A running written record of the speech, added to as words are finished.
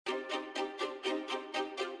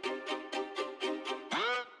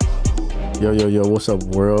Yo, what's up,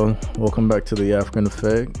 world? Welcome back to the African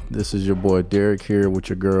Effect. This is your boy Derrick here with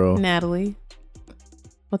your girl Natalie.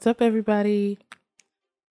 What's up, everybody?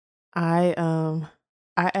 I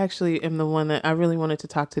actually am the one that I really wanted to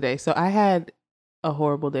talk today. So I had a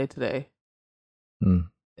horrible day today.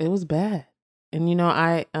 It was bad. And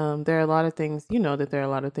there are a lot of things, there are a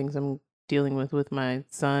lot of things I'm dealing with my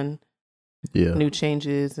son. Yeah. New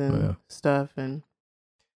changes and stuff, and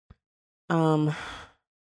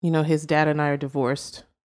his dad and I are divorced.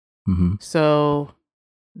 Mm-hmm. So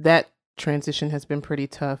that transition has been pretty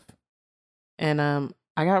tough. And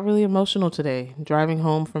I got really emotional today driving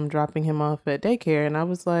home from dropping him off at daycare, and I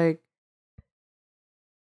was like,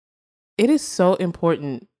 it is so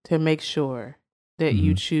important to make sure that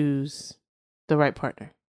you choose the right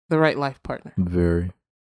partner, the right life partner. Very.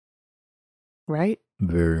 Right?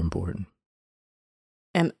 Very important.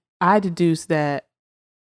 And I deduce that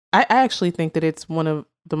I actually think that it's one of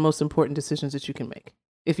the most important decisions that you can make.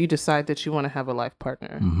 If you decide that you want to have a life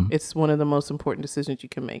partner, it's one of the most important decisions you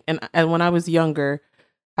can make. And when I was younger,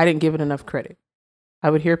 I didn't give it enough credit.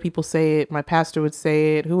 I would hear people say it. My pastor would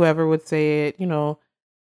say it. Whoever would say it,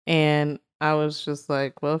 and I was just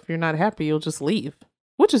like, well, if you're not happy, you'll just leave,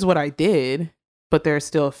 which is what I did. But there are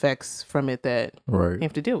still effects from it that you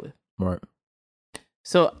have to deal with. Right.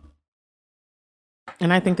 So,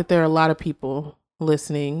 and I think that there are a lot of people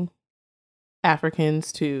listening,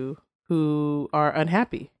 Africans too, who are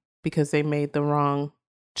unhappy because they made the wrong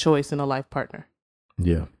choice in a life partner.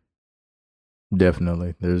 Yeah,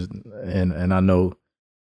 definitely. And I know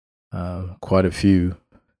quite a few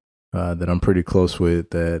that I'm pretty close with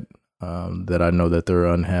that I know that they're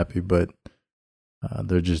unhappy, but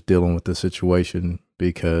they're just dealing with the situation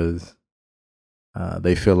because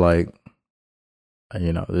they feel like,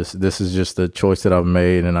 this is just the choice that I've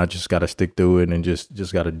made, and I just got to stick through it and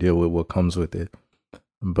just got to deal with what comes with it.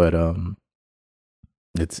 But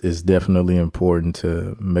it's definitely important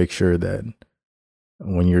to make sure that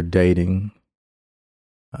when you're dating,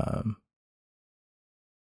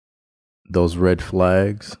 those red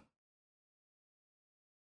flags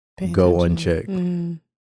go unchecked. Mm-hmm.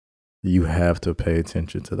 You have to pay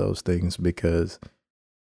attention to those things because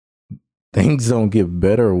things don't get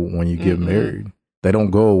better when you get married. They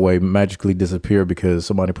don't go away, magically disappear because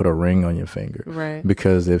somebody put a ring on your finger. Right.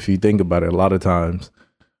 Because if you think about it, a lot of times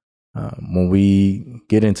when we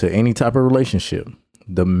get into any type of relationship,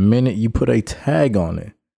 the minute you put a tag on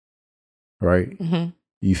it, right,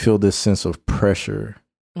 you feel this sense of pressure.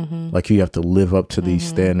 Like you have to live up to these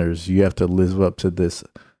standards. You have to live up to this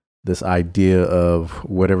idea of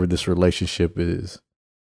whatever this relationship is,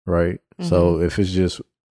 right? So if it's just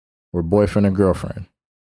we're boyfriend and girlfriend,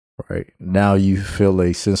 right? Now you feel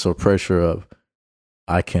a sense of pressure of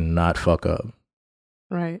I cannot fuck up.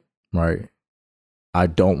 Right. Right. I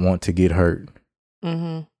don't want to get hurt.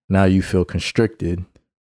 Now you feel constricted,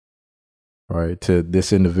 right, to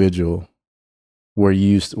this individual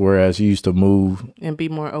whereas you used to move and be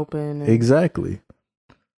more open. Exactly.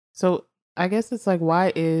 So I guess it's like,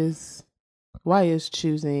 why is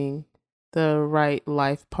choosing the right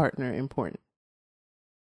life partner important?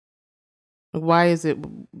 Why is it?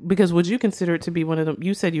 Because would you consider it to be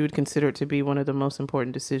you said you would consider it to be one of the most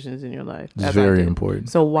important decisions in your life. It's very important.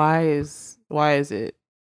 So why is it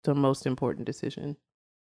the most important decision?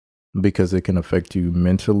 Because it can affect you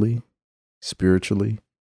mentally, spiritually,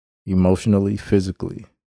 emotionally, physically.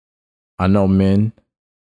 I know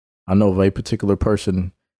of a particular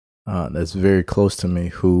person that's very close to me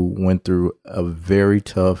who went through a very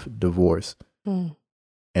tough divorce.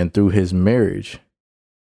 And through his marriage,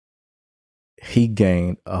 he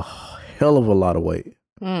gained a hell of a lot of weight.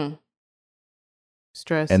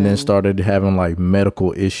 Stress. And then started having like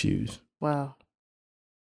medical issues. Wow.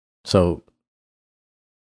 So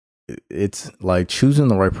it's like choosing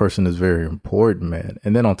the right person is very important, man.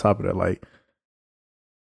 And then on top of that, like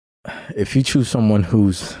if you choose someone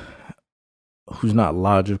who's not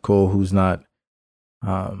logical, who's not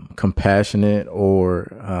compassionate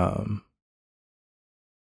or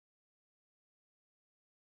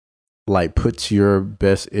like puts your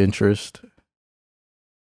best interest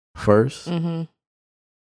first and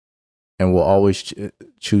will always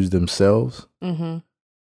choose themselves,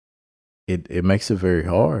 it makes it very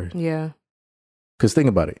hard. Yeah. Because think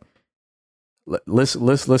about it.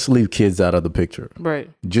 Let's leave kids out of the picture. Right.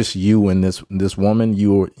 Just you and this woman,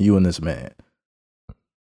 you and this man.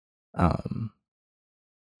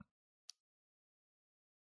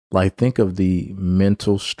 Like think of the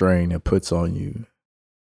mental strain it puts on you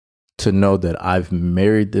to know that I've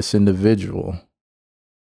married this individual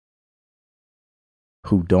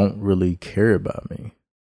who don't really care about me.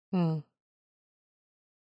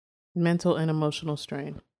 Mental and emotional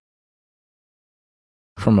strain.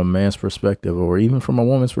 From a man's perspective, or even from a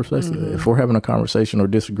woman's perspective, if we're having a conversation or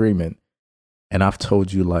disagreement, and I've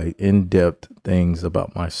told you like in-depth things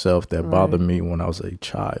about myself that bothered me when I was a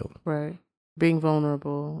child. Right. Being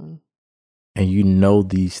vulnerable. And you know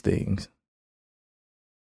these things.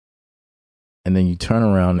 And then you turn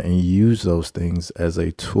around and use those things as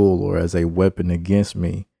a tool or as a weapon against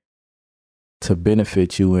me to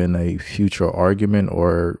benefit you in a future argument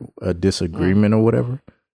or a disagreement or whatever.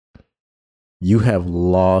 You have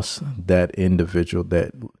lost that individual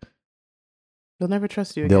that they'll never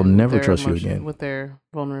trust you again. They'll never trust you again. With their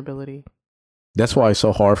vulnerability. That's why it's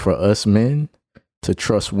so hard for us men to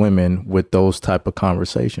trust women with those type of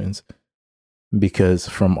conversations. Because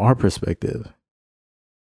from our perspective,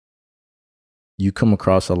 you come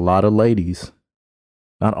across a lot of ladies,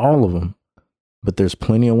 not all of them, but there's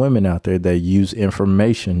plenty of women out there that use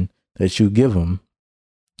information that you give them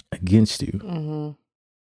against you. Mm-hmm.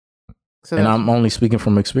 So and I'm only speaking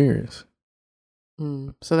from experience.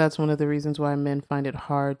 So that's one of the reasons why men find it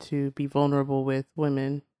hard to be vulnerable with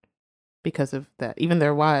women, because of that. Even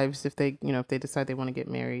their wives, if they decide they want to get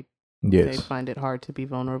married, they find it hard to be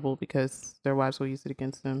vulnerable because their wives will use it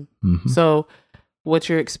against them. Mm-hmm. So what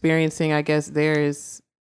you're experiencing, I guess, there is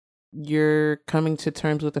you're coming to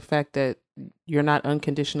terms with the fact that you're not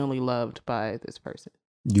unconditionally loved by this person.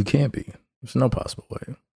 You can't be. There's no possible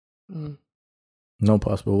way. No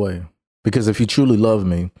possible way. Because if you truly love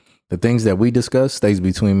me, the things that we discuss stays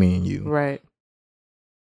between me and you. Right.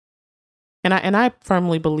 And I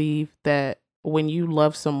firmly believe that when you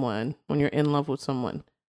love someone, when you're in love with someone,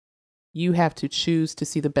 you have to choose to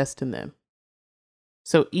see the best in them.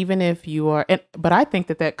 So even if you are, but I think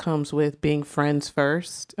that comes with being friends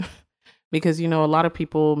first, because, a lot of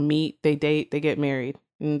people meet, they date, they get married,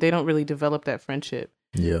 and they don't really develop that friendship.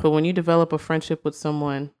 Yeah. But when you develop a friendship with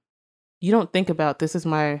someone, you don't think about, this is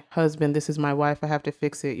my husband, this is my wife, I have to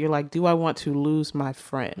fix it. You're like, do I want to lose my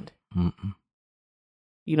friend? Mm-mm.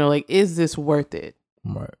 Is this worth it?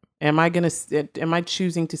 Right. Am I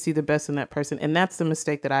choosing to see the best in that person? And that's the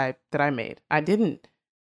mistake that I made. I didn't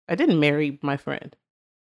marry my friend.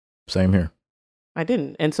 Same here. I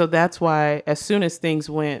didn't. And so that's why as soon as things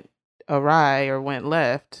went awry or went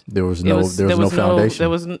left, there was no foundation.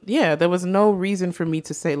 There was no reason for me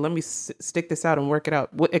to say, let me stick this out and work it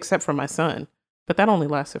out, except for my son. But that only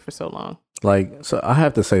lasted for so long. So I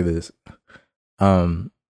have to say this.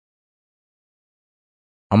 I'm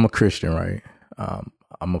a Christian, right?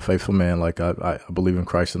 I'm a faithful man. Like I believe in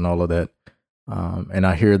Christ and all of that. And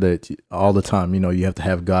I hear that all the time, you have to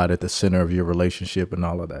have God at the center of your relationship and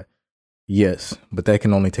all of that. Yes, but that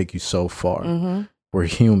can only take you so far. Mm-hmm. We're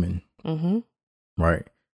human. Mm-hmm. Right.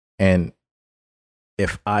 And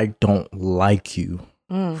if I don't like you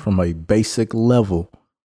from a basic level,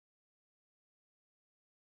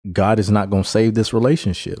 God is not going to save this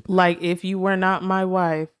relationship. Like if you were not my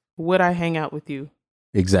wife, would I hang out with you?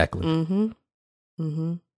 Exactly. Mm-hmm.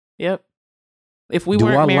 Mm-hmm. Yep. If we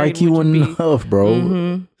weren't married, like you enough, bro?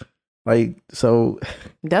 Mm-hmm. So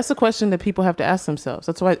that's a question that people have to ask themselves.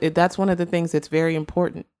 That's why that's one of the things that's very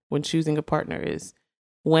important when choosing a partner is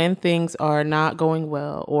when things are not going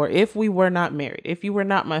well, or if we were not married, if you were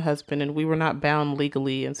not my husband and we were not bound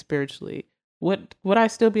legally and spiritually, would I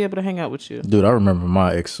still be able to hang out with you? Dude, I remember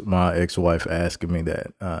my ex-wife asking me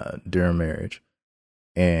that during marriage,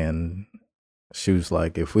 and she was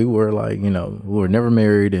like, if we were we were never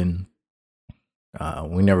married and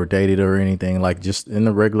we never dated or anything, like just in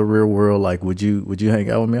the regular real world, like would you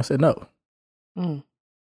hang out with me? I said no.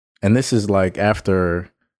 And this is like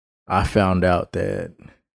after I found out that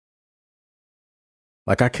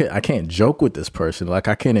like I can't joke with this person, like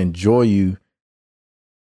I can't enjoy you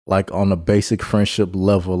like on a basic friendship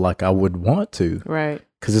level like I would want to, right?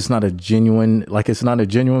 Because it's not a genuine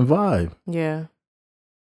vibe. Yeah.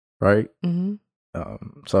 Right. Mm-hmm.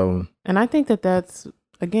 So, and I think that's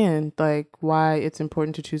again like why it's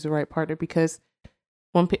important to choose the right partner, because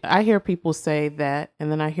when I hear people say that,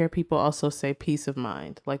 and then I hear people also say peace of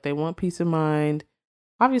mind, like they want peace of mind.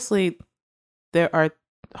 Obviously, there are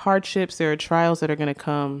hardships, there are trials that are going to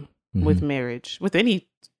come with marriage, with any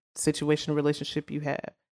situation or relationship you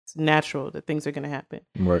have. It's natural that things are going to happen.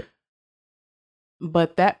 Right.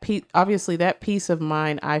 But that peace of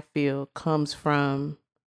mind, I feel, comes from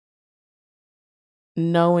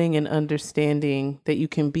knowing and understanding that you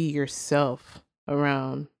can be yourself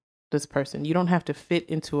around this person. You don't have to fit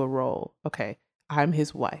into a role. Okay, I'm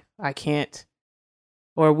his wife. I can't,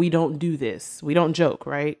 or we don't do this. We don't joke,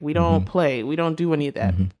 right? We don't play. We don't do any of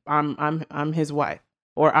that. I'm his wife,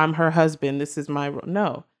 or I'm her husband. This is my role.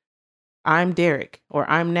 No, I'm Derrick, or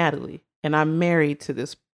I'm Natalie, and I'm married to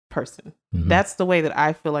this person. That's the way that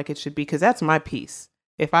I feel like it should be, because that's my peace.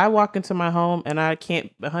 If I walk into my home and I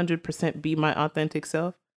can't 100% be my authentic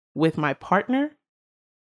self with my partner,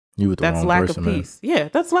 that's lack of peace. Yeah,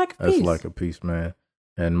 that's lack of peace. That's lack of peace, man.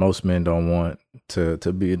 And most men don't want to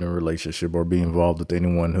be in a relationship or be involved with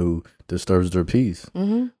anyone who disturbs their peace.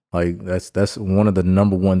 Like that's one of the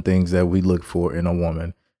number one things that we look for in a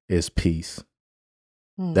woman is peace.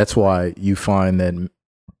 That's why you find that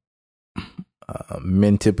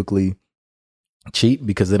men typically cheat,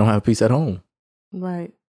 because they don't have peace at home.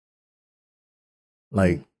 Right.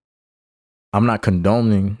 Like, I'm not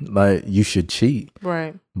condoning like you should cheat.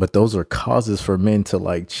 Right. But those are causes for men to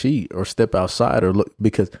like cheat or step outside or look,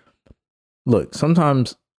 because look,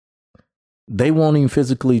 sometimes they won't even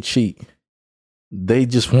physically cheat. They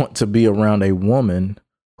just want to be around a woman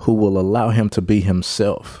who will allow him to be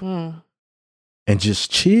himself and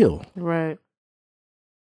just chill. Right.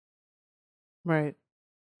 Right.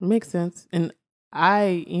 Makes sense. And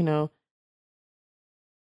I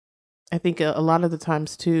think a lot of the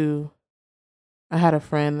times too, I had a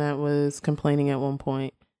friend that was complaining at one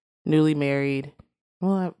point, newly married.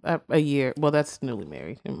 Well, a year. Well, that's newly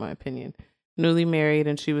married, in my opinion. Newly married,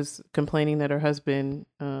 and she was complaining that her husband,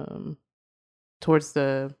 towards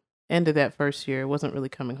the end of that first year, wasn't really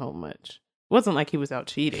coming home much. It wasn't like he was out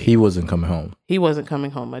cheating. He wasn't coming home. He wasn't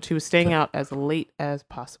coming home much. He was staying out as late as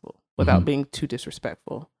possible without being too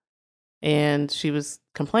disrespectful. And she was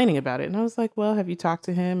complaining about it. And I was like, well, have you talked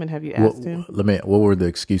to him and have you asked him? What were the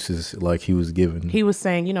excuses like he was giving? He was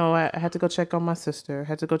saying, I had to go check on my sister,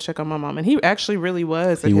 had to go check on my mom. And he actually really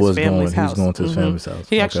was at his family's house. He was going to his family's house.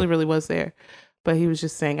 He actually really was there. But he was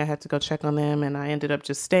just saying I had to go check on them. And I ended up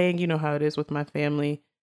just staying. You know how it is with my family.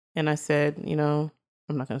 And I said, I'm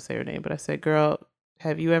not going to say her name, but I said, girl,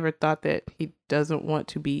 have you ever thought that he doesn't want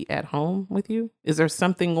to be at home with you? Is there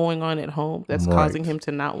something going on at home that's causing him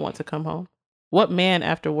to not want to come home? What man,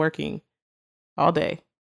 after working all day,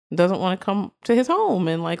 doesn't want to come to his home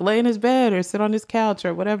and like lay in his bed or sit on his couch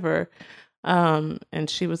or whatever? And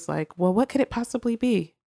she was like, well, what could it possibly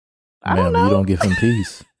be? I don't know. You don't give him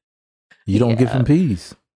peace. You don't give him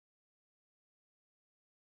peace.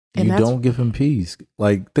 You don't give him peace.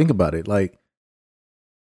 Like, think about it. Like,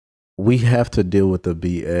 we have to deal with the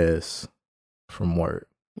BS from work.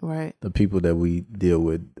 Right. The people that we deal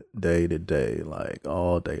with day to day, like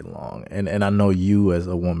all day long. And I know you as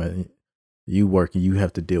a woman, you work and you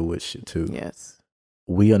have to deal with shit too. Yes.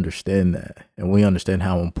 We understand that. And we understand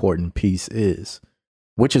how important peace is,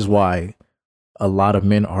 which is why a lot of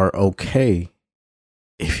men are okay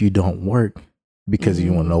if you don't work, because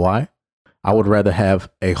you want to know why? I would rather have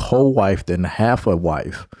a whole wife than half a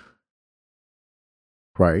wife.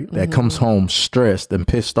 Right, that comes home stressed and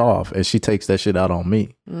pissed off, and she takes that shit out on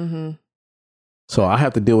me. So I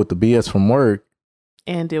have to deal with the BS from work,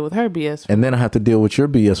 and deal with her BS, and then I have to deal with your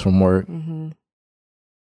BS from work.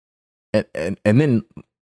 And then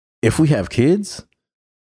if we have kids,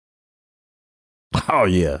 oh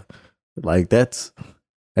yeah, like that's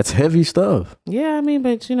heavy stuff. Yeah, I mean,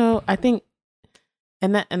 but I think,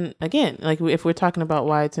 and again, like if we're talking about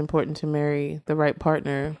why it's important to marry the right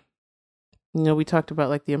partner. We talked about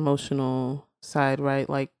like the emotional side, right?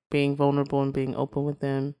 Like being vulnerable and being open with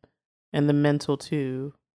them, and the mental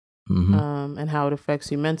too, and how it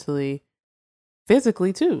affects you mentally,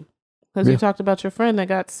 physically too. Because you talked about your friend that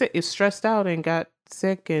got sick, is stressed out and got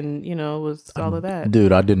sick, and was all of that.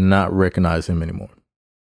 Dude, I did not recognize him anymore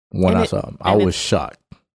when I saw him. I was shocked.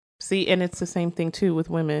 See, and it's the same thing too with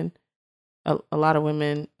women. A lot of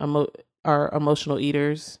women are emotional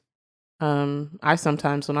eaters. I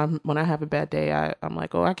sometimes when I have a bad day, I'm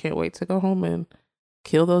like, oh, I can't wait to go home and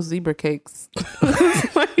kill those zebra cakes.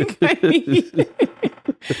 Like,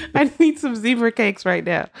 I need some zebra cakes right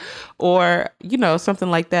now, or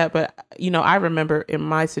something like that. But I remember in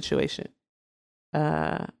my situation,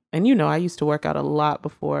 and I used to work out a lot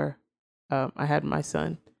before I had my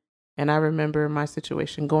son, and I remember my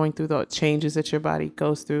situation going through the changes that your body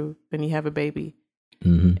goes through when you have a baby,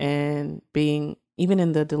 and being. Even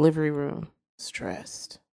in the delivery room,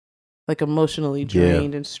 stressed, like emotionally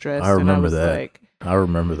drained and stressed. I remember that. Like, I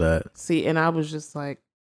remember that. See, and I was just like,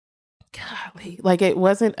 golly, like it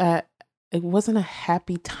wasn't a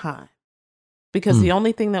happy time, because the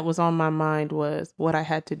only thing that was on my mind was what I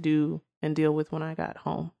had to do and deal with when I got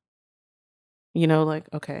home. Like,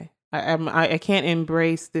 okay, I can't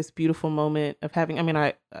embrace this beautiful moment of having. I mean,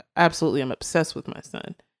 I absolutely am obsessed with my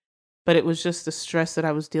son. But it was just the stress that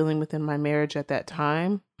I was dealing with in my marriage at that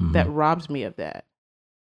time that robbed me of that.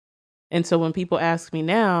 And so when people ask me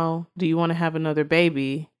now, do you want to have another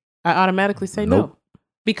baby? I automatically say no,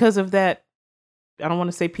 because of that I don't want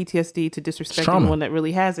to say PTSD to disrespect anyone that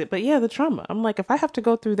really has it, but yeah, the trauma. I'm like, if I have to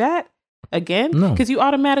go through that again, because you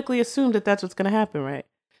automatically assume that that's what's going to happen, right?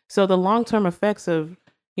 So the long-term effects of,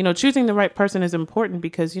 choosing the right person is important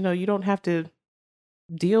because, you don't have to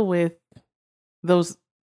deal with those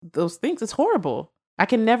things. It's horrible. I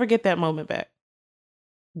can never get that moment back.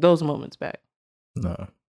 Those moments back. No,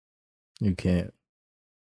 you can't.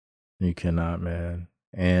 You cannot, man.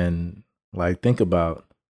 And like, think about,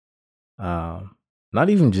 not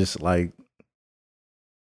even just like,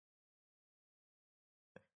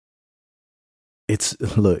 it's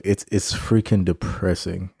freaking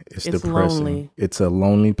depressing. It's depressing. Lonely. It's a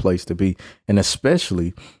lonely place to be. And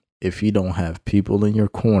especially if you don't have people in your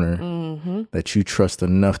corner that you trust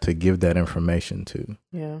enough to give that information to.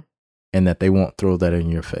 Yeah. And that they won't throw that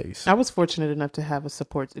in your face. I was fortunate enough to have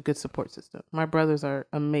a good support system. My brothers are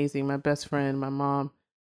amazing. My best friend, my mom.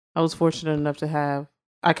 I was fortunate enough to have.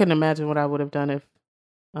 I couldn't imagine what I would have done if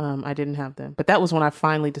I didn't have them. But that was when I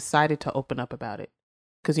finally decided to open up about it.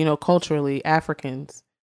 Because, culturally, Africans,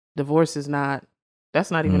 divorce is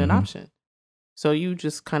that's not even an option. So you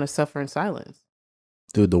just kind of suffer in silence.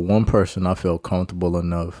 Dude, the one person I felt comfortable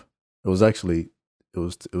enough, it was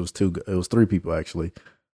three people actually.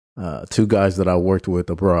 2 guys that I worked with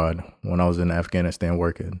abroad when I was in Afghanistan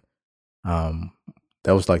working. That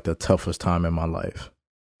was like the toughest time in my life.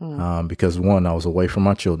 Because one, I was away from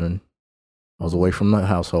my children. I was away from the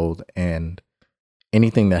household, and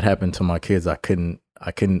anything that happened to my kids, I couldn't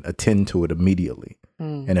attend to it immediately.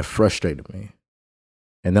 And it frustrated me.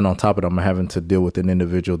 And then on top of it, I'm having to deal with an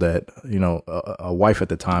individual that, a wife at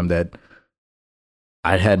the time that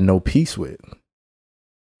I had no peace with.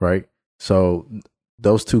 Right. So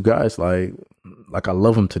those 2 guys, like I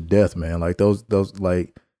love them to death, man. Like those,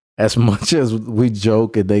 like, as much as we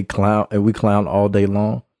joke and we clown all day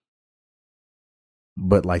long,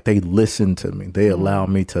 but like they listen to me. They allow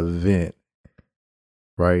me to vent.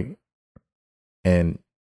 Right. And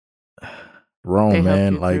Rome,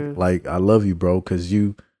 man, like I love you, bro. 'Cause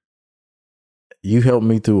you helped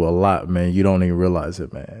me through a lot, man. You don't even realize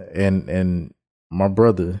it, man. And my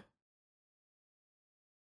brother,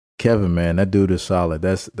 Kevin, man, that dude is solid.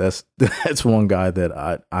 That's one guy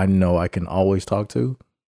that I know I can always talk to.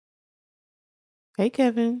 Hey,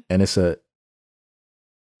 Kevin. And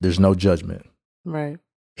there's no judgment. Right.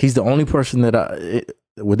 He's the only person that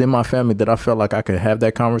within my family that I felt like I could have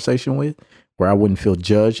that conversation with where I wouldn't feel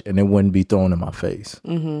judged and it wouldn't be thrown in my face.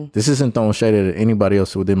 This isn't throwing shade at anybody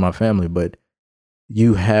else within my family, but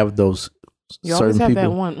you have those certain people.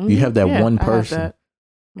 That one. You have that one person. That.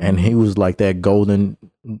 And he was like that golden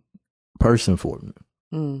person for me.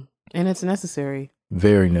 And it's necessary.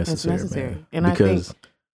 Very necessary. It's necessary. Man. And because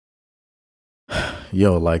I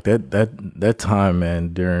think, like that time,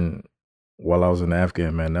 man, while I was in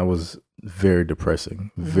Afghan, man, that was very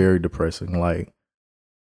depressing. Very depressing. Like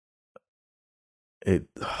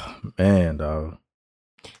man, dog.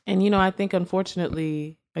 And I think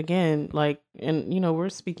unfortunately, again, like, and we're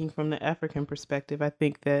speaking from the African perspective. I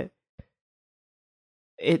think that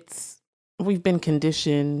we've been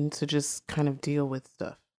conditioned to just kind of deal with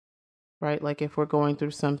stuff, right? Like if we're going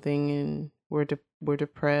through something and we're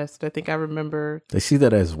depressed. I think I remember they see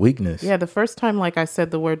that as weakness. Yeah, the first time like I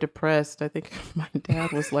said the word depressed, I think my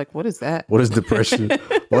dad was like, "What is that? What is depression?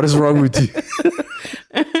 What is wrong with you?"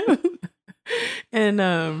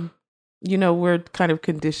 And we're kind of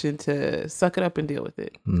conditioned to suck it up and deal with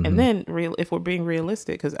it. And then if we're being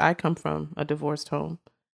realistic, because I come from a divorced home.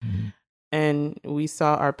 And we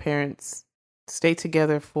saw our parents stay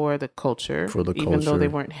together for the culture, even though they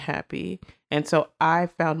weren't happy. And so I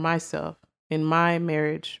found myself in my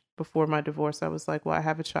marriage before my divorce. I was like, well, I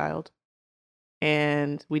have a child.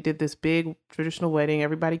 And we did this big traditional wedding.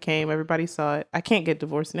 Everybody came, everybody saw it. I can't get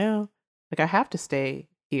divorced now. Like I have to stay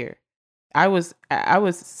here. I was at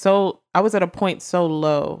a point so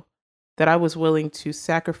low that I was willing to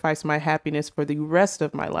sacrifice my happiness for the rest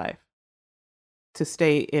of my life to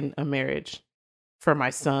stay in a marriage for my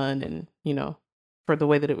son and, for the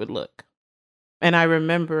way that it would look. And I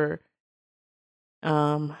remember,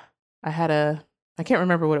 I can't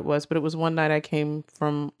remember what it was, but it was one night I came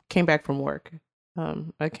back from work.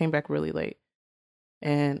 I came back really late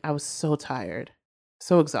and I was so tired,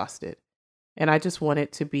 so exhausted. And I just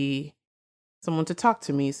wanted to be someone to talk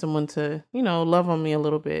to me, someone to, love on me a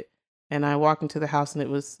little bit. And I walked into the house and it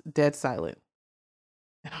was dead silent.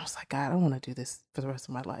 And I was like, God, I don't want to do this for the rest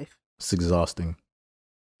of my life. It's exhausting.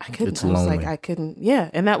 I couldn't. It's lonely. I couldn't.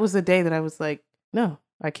 Yeah. And that was the day that I was like, no,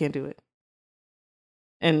 I can't do it.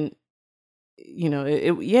 And,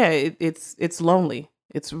 it's lonely.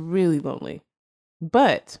 It's really lonely.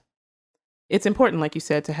 But it's important, like you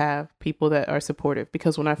said, to have people that are supportive,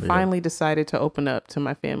 because when I finally decided to open up to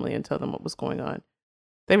my family and tell them what was going on,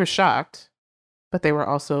 they were shocked, but they were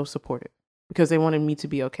also supportive because they wanted me to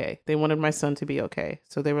be okay. They wanted my son to be okay.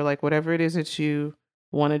 So they were like, whatever it is that you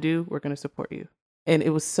want to do, we're going to support you. And it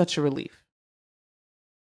was such a relief.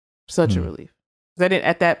 Such a relief. I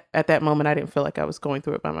didn't, at that moment, I didn't feel like I was going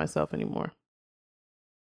through it by myself anymore.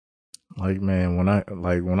 Like, man,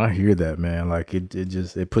 when I hear that, man, like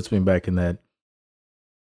it puts me back in that,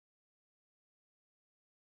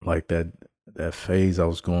 like that phase I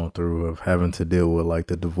was going through of having to deal with like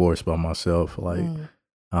the divorce by myself, like,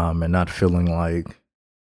 and not feeling like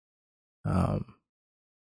I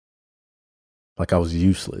was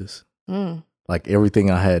useless. Like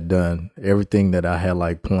everything I had done, everything that I had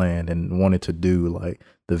like planned and wanted to do, like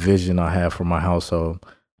the vision I had for my household,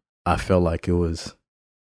 I felt like it was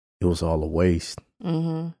all a waste.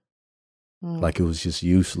 Like it was just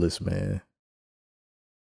useless, man.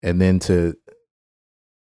 And then to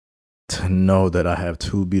know that I have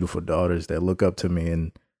two beautiful daughters that look up to me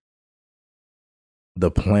and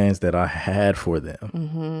the plans that I had for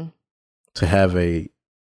them, to have a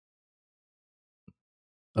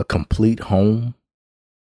complete home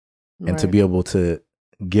and to be able to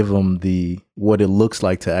give them what it looks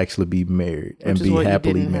like to actually be married and be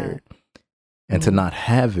happily married. And to not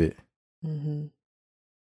have it,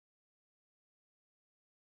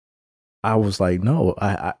 I was like, no,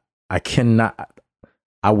 I cannot.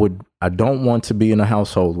 I don't want to be in a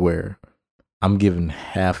household where I'm giving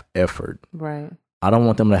half effort. Right. I don't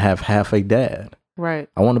want them to have half a dad. Right.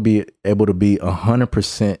 I want to be able to be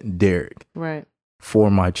 100% Derrick. Right. For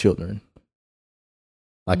my children.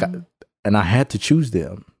 Like, and I had to choose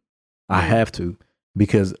them. I have to,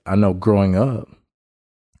 because I know growing up,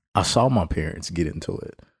 I saw my parents get into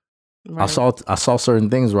it. Right. I saw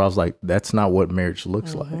certain things where I was like, that's not what marriage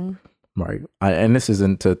looks like. Right. And this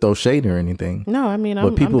isn't to throw shade or anything. No, I mean,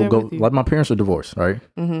 but people go, like my parents are divorced, right?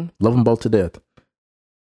 Love them both to death.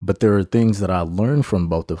 But there are things that I learned from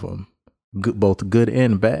both of them, both good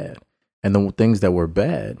and bad. And the things that were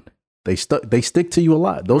bad, they stick to you a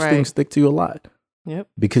lot. Those things stick to you a lot. Yep.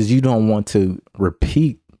 Because you don't want to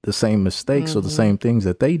repeat the same mistakes or the same things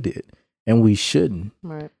that they did. And we shouldn't.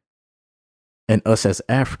 Right. And us as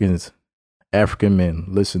African men,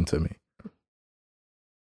 listen to me.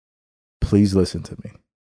 Please listen to me.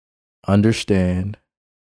 Understand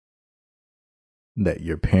that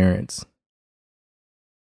your parents,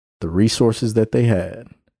 the resources that they had,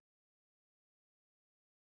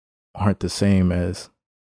 aren't the same as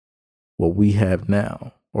what we have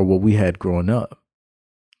now or what we had growing up.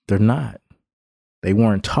 They're not. They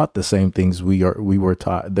weren't taught the same things we were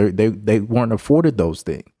taught. They weren't afforded those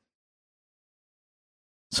things.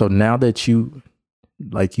 So now that you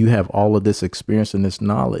have all of this experience and this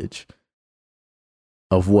knowledge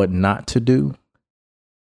of what not to do,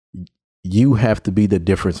 you have to be the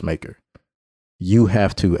difference maker. You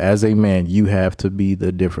have to, as a man, you have to be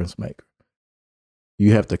the difference maker.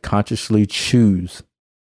 You have to consciously choose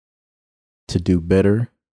to do better,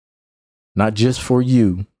 not just for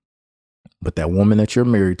you, but that woman that you're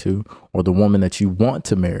married to, or the woman that you want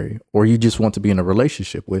to marry, or you just want to be in a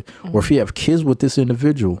relationship with, or if you have kids with this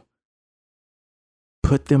individual,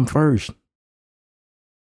 put them first.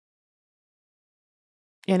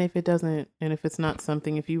 And if it's not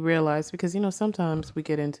something, if you realize, because, sometimes we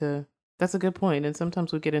get into, that's a good point. And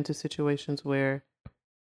sometimes we get into situations where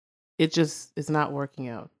it just is not working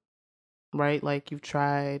out, right? Like you've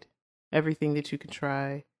tried everything that you can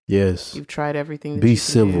try. Yes. You've tried everything that Be you can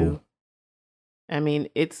civil. do. I mean,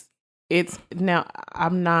 it's now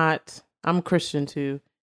I'm Christian too.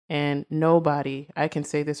 And nobody, I can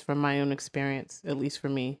say this from my own experience, at least for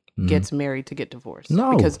me, gets married to get divorced.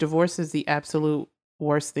 No. Because divorce is the absolute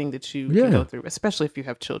worst thing that you can go through, especially if you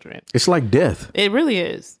have children. It's like death. It really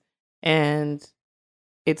is. And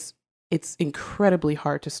it's incredibly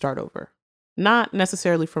hard to start over. Not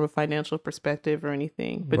necessarily from a financial perspective or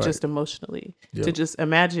anything, but just emotionally. Yep. To just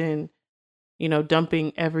imagine,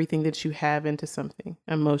 dumping everything that you have into something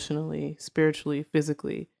emotionally, spiritually,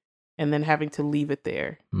 physically, and then having to leave it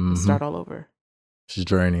there and start all over. It's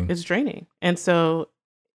draining. It's draining. And so,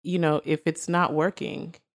 if it's not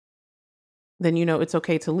working, then, it's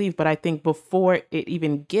okay to leave. But I think before it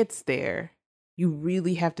even gets there, you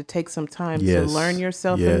really have to take some time to learn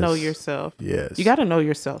yourself and know yourself. Yes. You got to know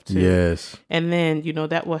yourself too. Yes. And then,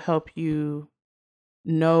 that will help you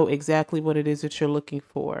know exactly what it is that you're looking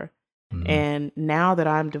for. And now that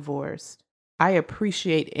I'm divorced, I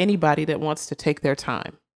appreciate anybody that wants to take their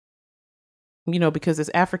time. Because as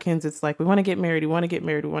Africans, it's like, we want to get married, we want to get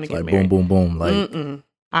married, we want to get married. Boom, boom, boom. Like,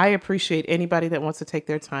 I appreciate anybody that wants to take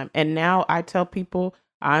their time. And now I tell people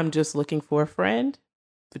I'm just looking for a friend.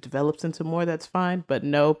 If it develops into more, that's fine, but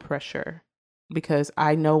no pressure, because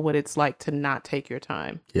I know what it's like to not take your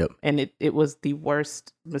time. Yep. And it was the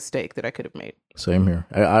worst mistake that I could have made. Same here.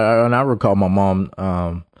 I recall my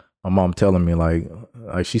mom telling me like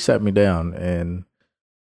she sat me down, and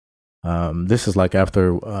this is like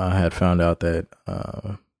after I had found out that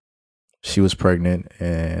she was pregnant,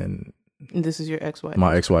 and this is your ex-wife?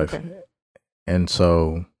 My ex-wife. Okay. And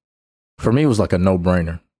so for me, it was like a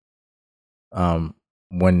no-brainer.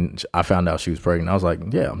 When I found out she was pregnant, I was like,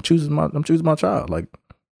 yeah, I'm choosing my child. Like,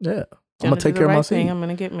 yeah, I'm gonna take care of my seed. I'm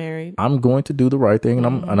gonna get married. I'm going to do the right thing, and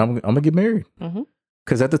I'm gonna get married.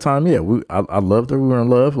 Because at the time, yeah, I loved her. We were in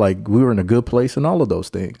love. Like, we were in a good place and all of those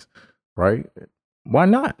things, right? Why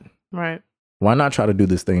not? Right. Why not try to do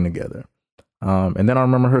this thing together? And then I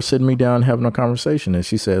remember her sitting me down, having a conversation, and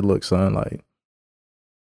she said, look, son, like,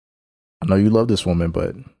 I know you love this woman,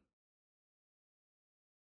 but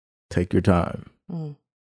take your time.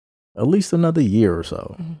 At least another year or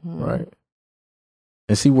so, right?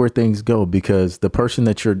 And see where things go, because the person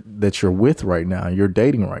that you're with right now, you're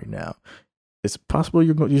dating right now, it's possible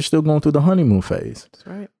you're still going through the honeymoon phase. That's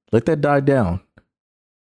right. Let that die down.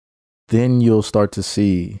 Then you'll start to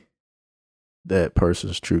see that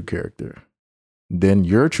person's true character. Then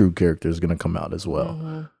your true character is going to come out as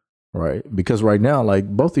well, right? Because right now, like,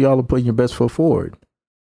 both of y'all are putting your best foot forward.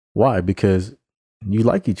 Why? Because you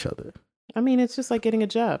like each other. I mean, it's just like getting a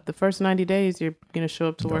job. The first 90 days, you're going to show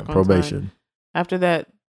up to work on probation. Time. After that,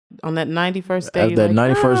 on that 91st day, after that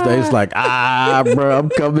 91st day, it's like, bro, I'm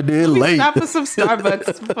coming in late. Stop for some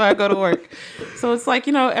Starbucks before I go to work. So it's like,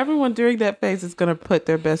 everyone during that phase is going to put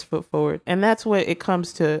their best foot forward. And that's what it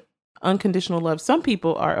comes to unconditional love. Some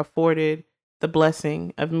people are afforded the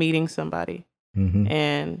blessing of meeting somebody.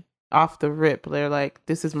 And off the rip, they're like,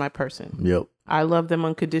 this is my person. Yep. I love them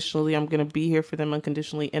unconditionally. I'm going to be here for them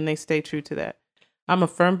unconditionally. And they stay true to that. I'm a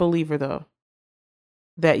firm believer, though,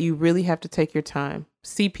 that you really have to take your time,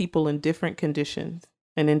 see people in different conditions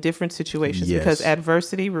and in different situations, because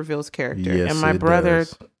adversity reveals character. Yes, and my brother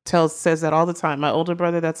says that all the time. My older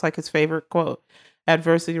brother, that's like his favorite quote.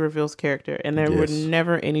 Adversity reveals character. And there were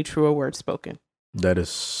never any truer words spoken. That is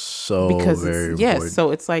so very important. Yes.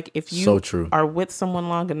 So it's like, if you true. are with someone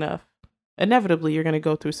long enough, inevitably you're going to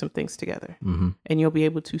go through some things together, and you'll be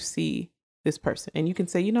able to see this person, and you can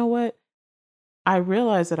say, you know what? I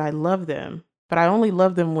realize that I love them, but I only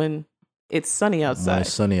love them when it's sunny outside. When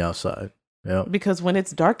it's sunny outside. Yeah. Because when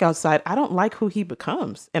it's dark outside, I don't like who he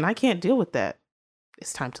becomes, and I can't deal with that.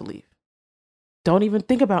 It's time to leave. Don't even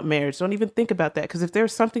think about marriage. Don't even think about that. Because if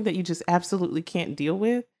there's something that you just absolutely can't deal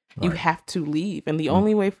with, you have to leave. And the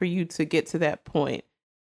only way for you to get to that point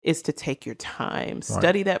is to take your time,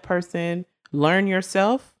 study that person, learn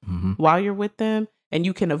yourself while you're with them. And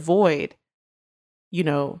you can avoid,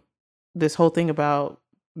 this whole thing about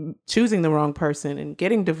choosing the wrong person and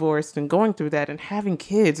getting divorced and going through that and having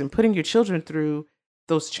kids and putting your children through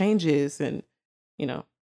those changes. And, you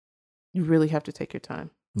really have to take your time.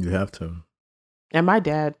 You have to. And my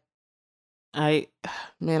dad, I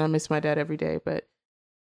miss my dad every day. But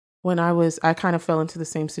when I kind of fell into the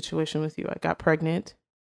same situation with you. I got pregnant.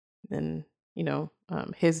 And,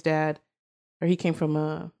 his dad, or he came from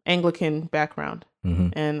a Anglican background,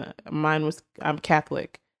 and I'm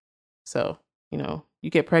Catholic. So, you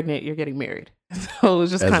get pregnant, you're getting married. So it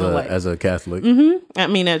was just kind of like, as a Catholic. I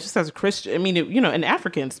mean, just as a Christian, I mean, in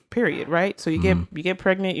Africans, period. Right. So you get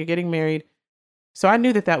pregnant, you're getting married. So I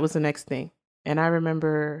knew that was the next thing. And I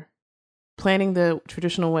remember planning the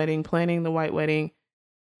traditional wedding, planning the white wedding.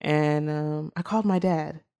 And I called my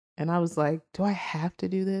dad. And I was like, do I have to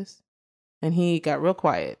do this? And he got real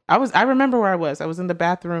quiet. I remember where I was. I was in the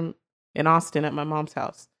bathroom in Austin at my mom's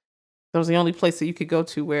house. That was the only place that you could go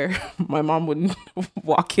to where my mom wouldn't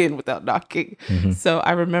walk in without knocking. So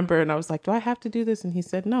I remember, and I was like, do I have to do this? And he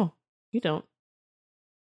said, no, you don't.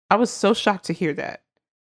 I was so shocked to hear that.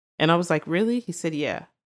 And I was like, really? He said, yeah.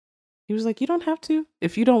 He was like, you don't have to.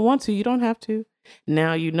 If you don't want to, you don't have to.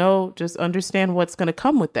 Now, just understand what's going to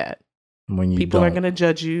come with that. When people are going to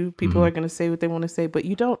judge you. People are going to say what they want to say, but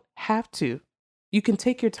you don't have to. You can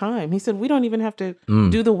take your time. He said, we don't even have to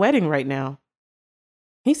do the wedding right now.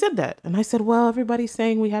 He said that. And I said, well, everybody's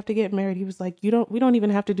saying we have to get married. He was like, we don't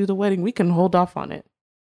even have to do the wedding. We can hold off on it.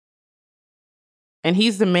 And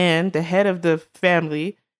he's the man, the head of the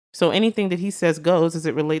family. So anything that he says goes as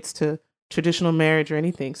it relates to traditional marriage or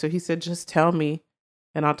anything. So he said, just tell me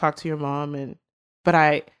and I'll talk to your mom. But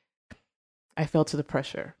I fell to the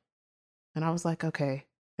pressure. And I was like, okay.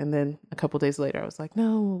 And then a couple days later, I was like,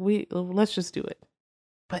 no, let's just do it.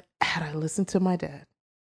 But had I listened to my dad,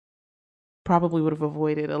 probably would have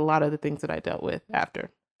avoided a lot of the things that I dealt with after.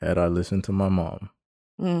 Had I listened to my mom.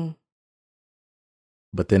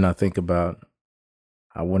 But then I think about,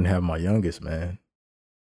 I wouldn't have my youngest, man.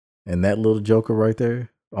 And that little joker right there,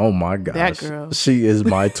 oh my gosh. That girl. She is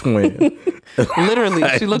my twin.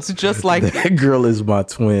 Literally, she looks just like that girl is my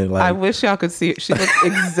twin. Like, I wish y'all could see it. She looks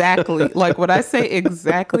exactly like, when I say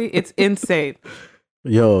exactly, it's insane.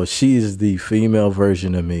 Yo, she is the female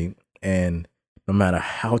version of me. And no matter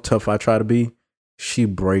how tough I try to be, she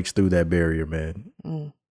breaks through that barrier, man.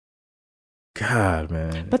 God,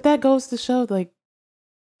 man. But that goes to show, like,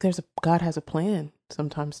 God has a plan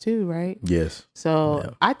sometimes too, right? Yes. So yeah.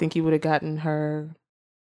 I think he would have gotten her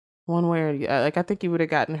one way or the other. Like, I think he would have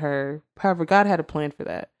gotten her. However, God had a plan for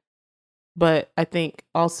that. But I think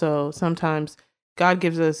also sometimes God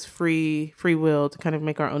gives us free will to kind of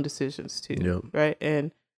make our own decisions too, yep. right?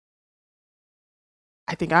 And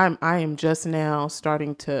I think I am just now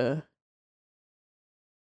starting to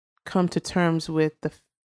come to terms with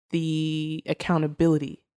the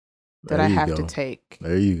accountability that I have to take.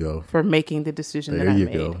 There you go. For making the decision that I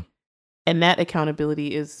made. Go. And that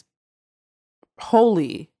accountability is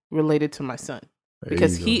wholly related to my son,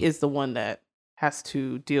 because he is the one that has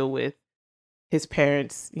to deal with his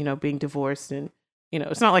parents, you know, being divorced. And, you know,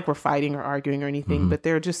 it's not like we're fighting or arguing or anything, but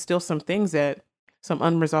there are just still some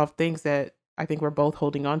unresolved things that I think we're both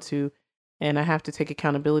holding on to. And I have to take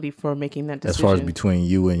accountability for making that decision. As far as between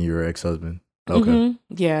you and your ex-husband. Okay.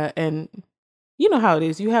 Yeah. And you know how it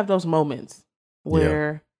is. You have those moments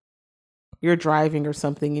where you're driving or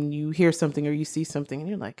something and you hear something or you see something and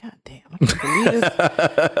you're like, God damn,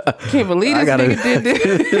 I can't believe this. Nigga did this.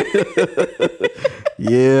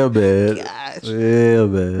 Yeah, man. Gosh. Yeah,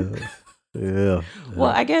 man. Yeah. Well,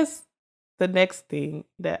 I guess the next thing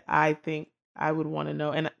that I think I would want to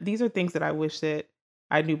know, and these are things that I wish that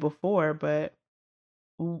I knew before, but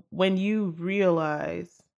when you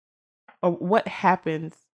realize, or what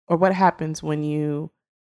happens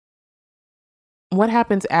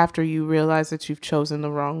after you realize that you've chosen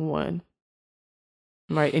the wrong one,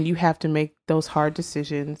 right? And you have to make those hard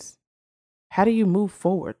decisions. How do you move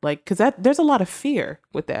forward? Like, because there's a lot of fear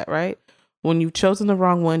with that, right? When you've chosen the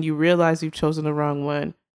wrong one, you realize you've chosen the wrong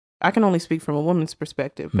one. I can only speak from a woman's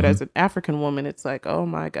perspective, but as an African woman, it's like, oh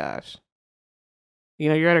my gosh. You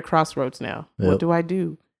know, you're at a crossroads now. Yep. What do I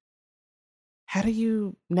do? How do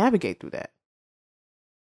you navigate through that?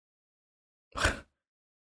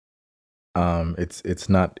 It's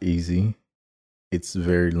not easy. It's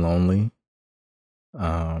very lonely.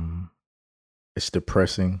 It's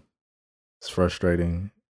depressing. It's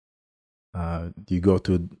frustrating. You go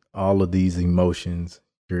through all of these emotions.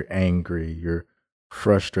 You're angry, you're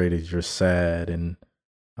frustrated, you're sad, and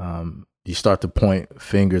you start to point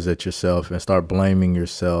fingers at yourself and start blaming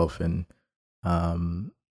yourself. And I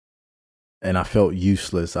felt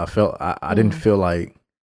useless. I didn't feel like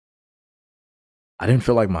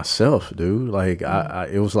myself, dude. Like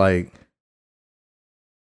it was like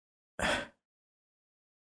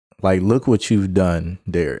look what you've done,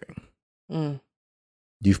 Derrick.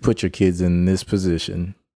 You've put your kids in this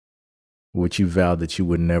position, which you vowed that you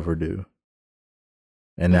would never do.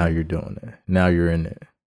 And now you're doing it. Now you're in it.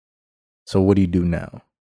 So what do you do now?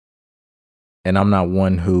 And I'm not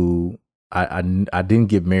one who, I didn't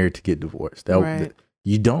get married to get divorced. You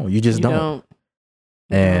just don't.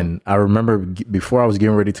 And I remember before I was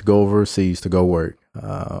getting ready to go overseas to go work,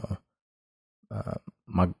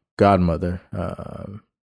 my godmother,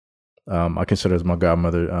 I consider as my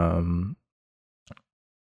godmother,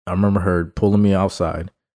 I remember her pulling me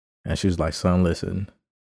outside and she was like, son, listen,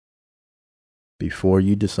 before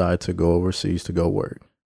you decide to go overseas to go work,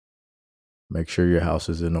 make sure your house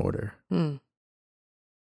is in order.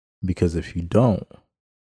 Because if you don't,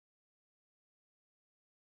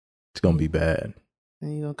 it's going to be bad.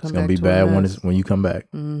 And it's going to be bad when you come back.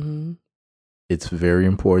 It's very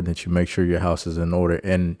important that you make sure your house is in order.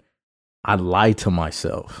 And I lied to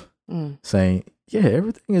myself saying, yeah,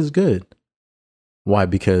 everything is good. Why?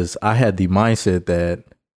 Because I had the mindset that,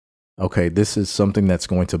 okay, this is something that's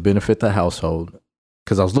going to benefit the household.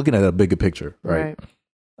 Because I was looking at a bigger picture, right?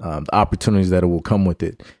 The opportunities that it will come with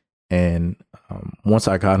it. And once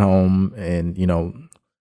I got home and,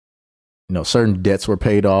 certain debts were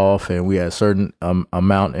paid off and we had a certain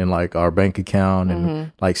amount in like our bank account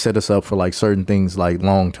and like set us up for like certain things like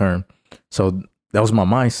long term. So that was my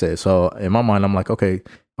mindset. So in my mind, I'm like, okay,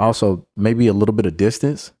 also maybe a little bit of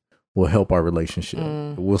distance will help our relationship.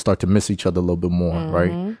 We'll start to miss each other a little bit more,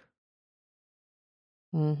 right?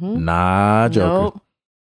 Nah, joker.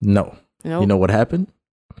 No. You know what happened?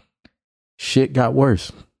 Shit got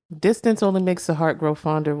worse. Distance only makes the heart grow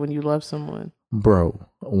fonder when you love someone. Bro,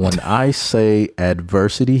 when I say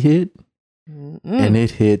adversity hit, and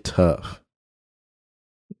it hit tough.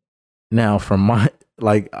 Now, from my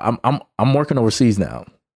I'm working overseas now,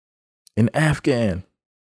 in Afghan,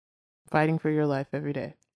 fighting for your life every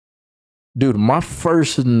day, dude. My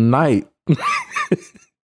first night in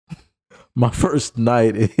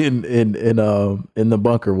the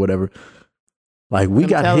bunker, whatever. Like we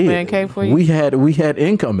got Taliban hit. Came for you? We had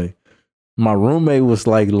incoming. My roommate was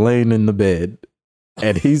like laying in the bed,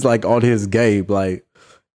 and he's like on his game, like,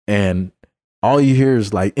 and all you hear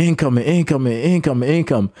is like incoming.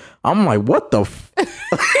 I'm like, what the?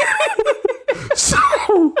 So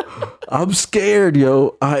I'm scared,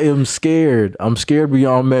 yo. I am scared. I'm scared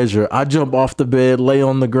beyond measure. I jump off the bed, lay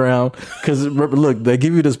on the ground, because look, they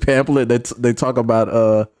give you this pamphlet that they talk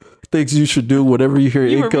about things you should do whenever you hear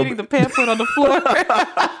you income. were reading the pamphlet on the floor.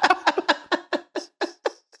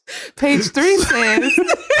 Page 3 says,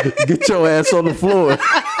 "Get your ass on the floor."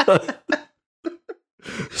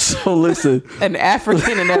 So listen, an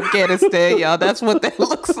African in Afghanistan, y'all. That's what that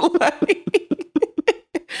looks like.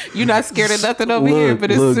 You're not scared of nothing over here, but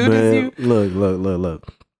as soon as you look.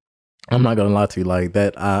 I'm not gonna lie to you like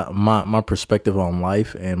that. My perspective on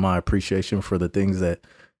life and my appreciation for the things that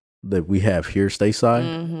we have here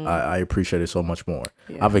stateside, I appreciate it so much more.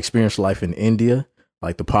 Yeah. I've experienced life in India,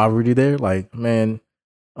 like the poverty there. Like, man,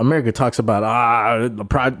 America talks about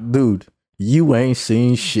dude, you ain't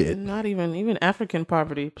seen shit. Not even African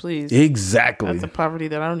poverty, please. Exactly. That's a poverty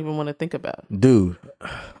that I don't even want to think about, dude.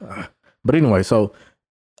 But anyway, so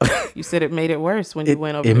you said it made it worse when you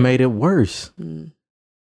went over. It made it worse. And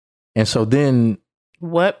so then,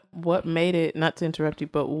 what made it? Not to interrupt you,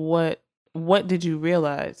 but what did you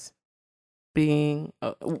realize? Being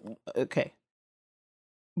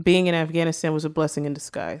being in Afghanistan was a blessing in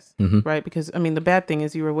disguise, right? Because I mean, the bad thing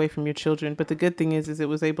is you were away from your children, but the good thing is it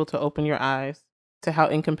was able to open your eyes to how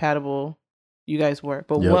incompatible you guys were.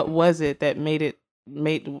 But what was it that made it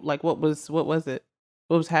what was it?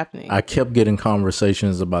 What was happening? I kept getting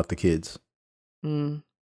conversations about the kids.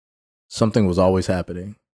 Something was always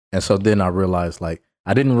happening, and so then I realized, like,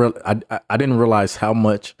 I didn't realize how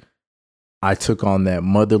much I took on that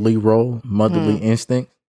motherly role, motherly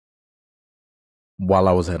instinct, while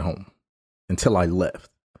I was at home until I left.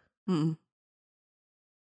 And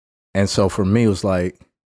so for me, it was like,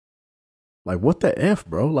 what the F,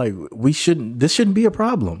 bro? Like, this shouldn't be a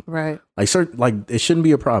problem. Right. Like, it shouldn't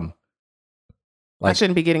be a problem. Like, I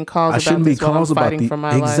shouldn't be getting calls about this while I'm fighting for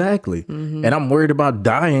my life. Exactly. And I'm worried about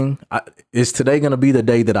dying. Is today going to be the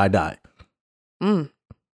day that I die?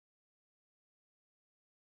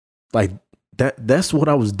 Like, that's what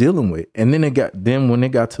I was dealing with. And then when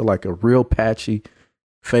it got to like a real patchy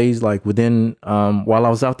phase, like within while I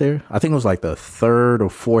was out there, I think it was like the 3rd or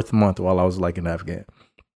 4th month while I was like in Afghan.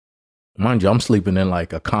 Mind you, I'm sleeping in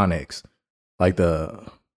like a Connex, like the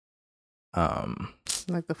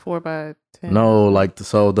 4x10. No, like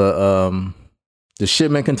the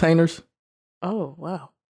shipment containers. Oh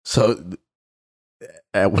wow! So,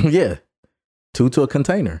 yeah, 2 to a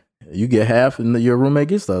container. You get half, and your roommate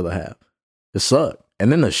gets the other half. It sucked.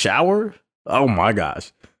 And then the shower. Oh my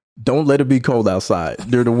gosh! Don't let it be cold outside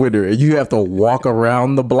during the winter, and you have to walk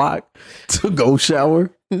around the block to go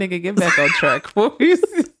shower. Nigga, get back on track, boys.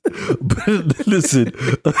 But listen,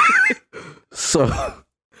 so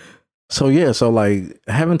yeah, so like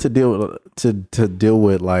having to deal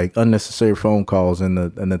with like unnecessary phone calls and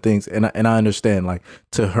the things, and I understand, like,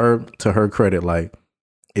 to her credit, like,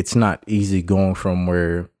 it's not easy going from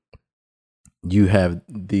where you have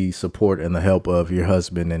the support and the help of your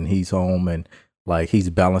husband and he's home and like he's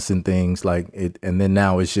balancing things like it, and then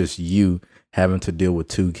now it's just you having to deal with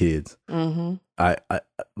 2 kids.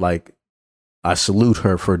 I salute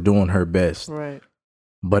her for doing her best, right?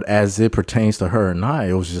 But as it pertains to her and I,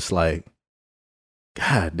 it was just like,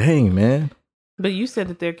 God dang, man. But you said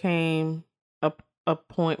that there came a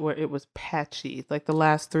point where it was patchy, like the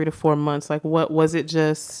last 3 to 4 months. Like, what was it?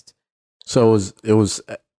 Just so it was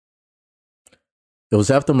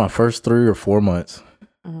after my first 3 or 4 months,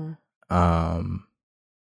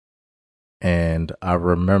 and I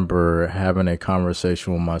remember having a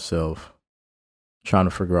conversation with myself, trying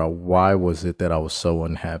to figure out why was it that I was so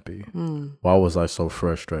unhappy? Why was I so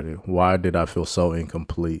frustrated? Why did I feel so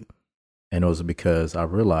incomplete? And it was because I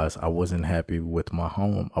realized I wasn't happy with my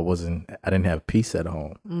home. I didn't have peace at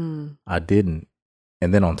home. I didn't.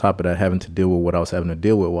 And then on top of that, having to deal with what I was having to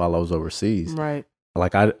deal with while I was overseas. Right.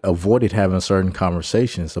 Like, I avoided having certain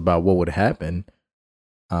conversations about what would happen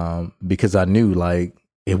because I knew, like,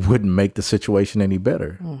 it wouldn't make the situation any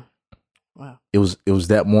better. Wow. It was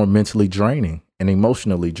that more mentally draining and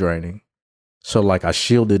emotionally draining. So like I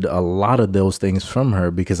shielded a lot of those things from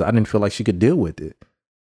her because I didn't feel like she could deal with it.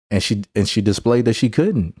 And she displayed that she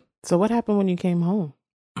couldn't. So what happened when you came home?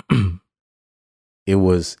 It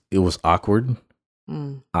was awkward.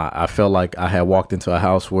 I felt like I had walked into a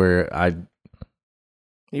house where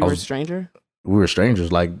You were a stranger? We were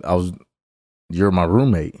strangers. Like you're my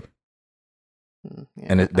roommate. Yeah,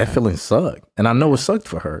 and that feeling sucked. And I know it sucked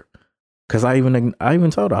for her. Cause I even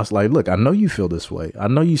told her, I was like, look, I know you feel this way. I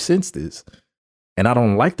know you sense this. And I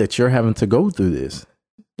don't like that you're having to go through this.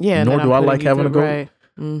 Yeah. Nor do I like having to go. Right.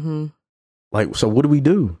 Mm-hmm. Like, so what do we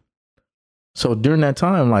do? So during that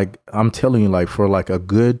time, like I'm telling you, like for like a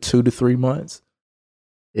good 2 to 3 months,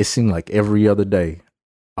 it seemed like every other day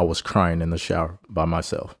I was crying in the shower by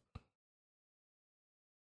myself.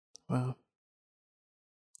 Wow.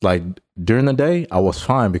 Like during the day, I was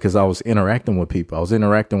fine because I was interacting with people. I was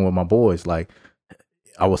interacting with my boys. Like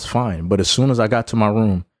I was fine. But as soon as I got to my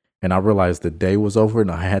room and I realized the day was over and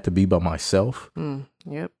I had to be by myself.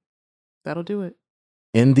 Yep. That'll do it.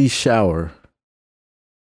 In the shower,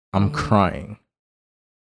 I'm crying,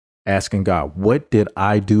 asking God, what did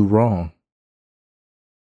I do wrong?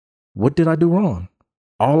 What did I do wrong?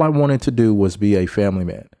 All I wanted to do was be a family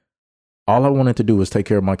man. All I wanted to do was take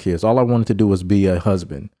care of my kids. All I wanted to do was be a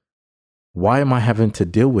husband. Why am I having to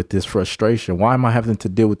deal with this frustration? Why am I having to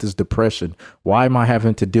deal with this depression? Why am I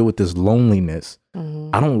having to deal with this loneliness?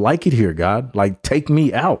 I don't like it here, God. Like, take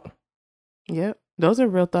me out. Yep. Those are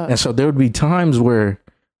real thoughts. And so there would be times where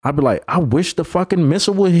I'd be like, I wish the fucking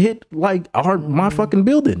missile would hit like my fucking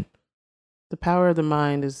building. The power of the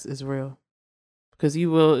mind is real. Because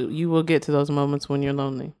you will get to those moments when you're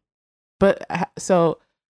lonely. But so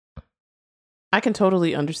I can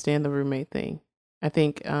totally understand the roommate thing. I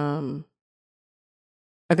think I know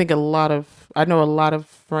a lot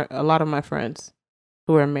of my friends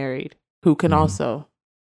who are married who can also,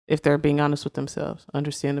 if they're being honest with themselves,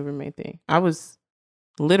 understand the roommate thing. I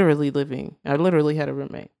literally had a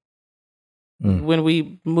roommate. When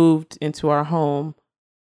we moved into our home,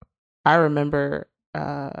 I remember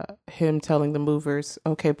him telling the movers,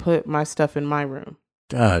 okay, put my stuff in my room.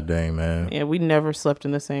 God dang, man. Yeah, we never slept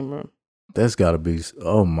in the same room. That's gotta be,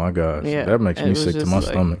 oh my gosh. Yeah, that makes me sick to my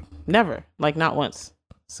stomach. Never, like not once.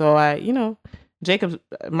 So Jacob,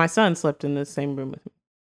 my son, slept in the same room with me.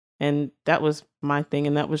 And that was my thing.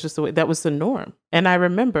 And that was just that was the norm. And I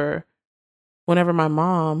remember whenever my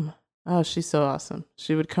mom, oh, she's so awesome.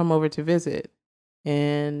 She would come over to visit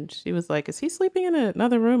and she was like, is he sleeping in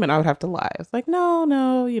another room? And I would have to lie. I was like,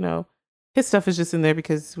 no, his stuff is just in there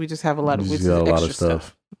because we just have a lot of extra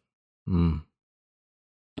stuff.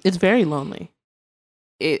 It's very lonely.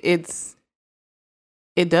 It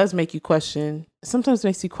does make you question. Sometimes it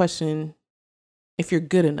makes you question if you're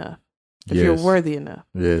good enough, if you're worthy enough.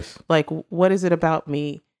 Yes. Like, what is it about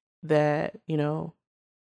me that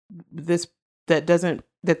this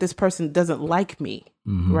person doesn't like me,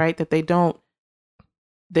 right? That they don't.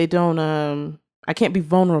 I can't be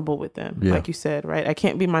vulnerable with them, like you said, right? I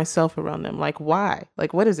can't be myself around them. Like, why?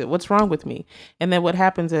 Like, what is it? What's wrong with me? And then what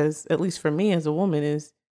happens is, at least for me as a woman,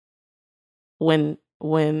 is when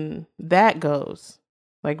that goes,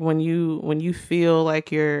 like when you feel like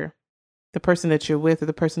the person that you're with or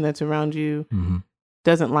the person that's around you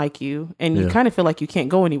doesn't like you, and you kind of feel like you can't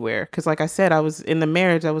go anywhere. Because like I said, I was in the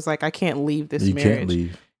marriage, I was like, I can't leave this marriage. You can't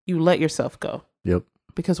leave. You let yourself go. Yep.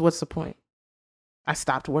 Because what's the point? I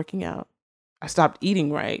stopped working out. I stopped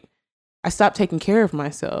eating right. I stopped taking care of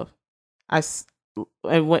myself. And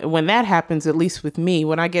when that happens, at least with me,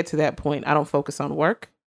 when I get to that point, I don't focus on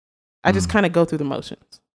work. I just kind of go through the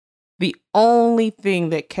motions. The only thing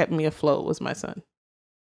that kept me afloat was my son.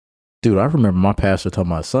 Dude, I remember my pastor told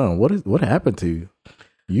my son, what happened to you?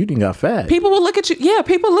 You didn't got fat. People would look at you. Yeah,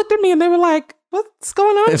 people looked at me and they were like, what's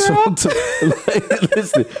going on, girl?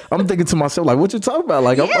 Listen, I'm thinking to myself, like, what you talking about?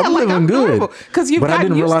 Like, I'm living good. But I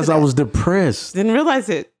didn't realize I was depressed. Didn't realize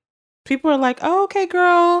it. People are like, oh, okay,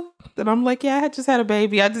 girl. And I'm like, yeah, I just had a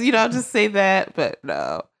baby. I'll just say that, but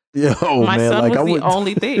no. My son was the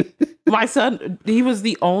only thing. My son, he was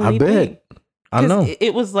the only thing. I know.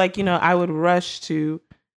 It was like, I would rush to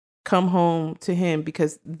come home to him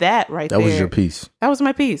because that was your peace. That was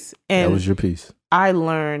my peace. And that was your peace. I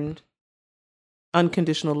learned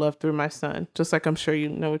unconditional love through my son, just like I'm sure you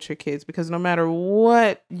know with your kids, because no matter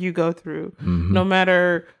what you go through, no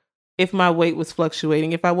matter if my weight was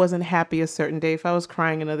fluctuating, if I wasn't happy a certain day, if I was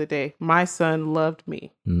crying another day, my son loved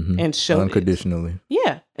me and showed unconditionally.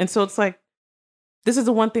 Yeah. And so it's like, this is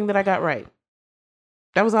the one thing that I got right.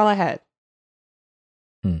 That was all I had.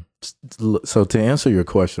 So to answer your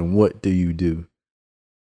question, what do you do?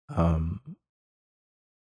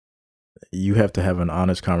 you have to have an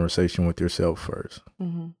honest conversation with yourself first.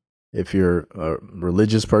 Mm-hmm. If you're a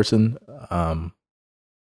religious person,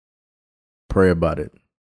 pray about it.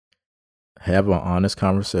 Have an honest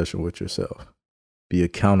conversation with yourself. Be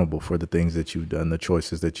accountable for the things that you've done, the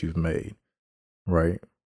choices that you've made, right?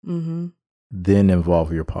 Mm-hmm. Then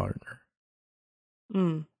involve your partner.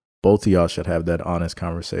 Both of y'all should have that honest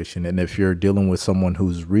conversation. And if you're dealing with someone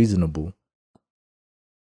who's reasonable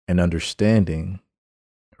and understanding,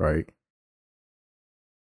 right,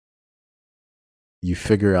 you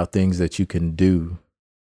figure out things that you can do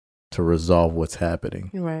to resolve what's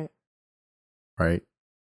happening. Right. Right.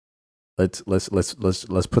 Let's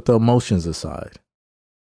put the emotions aside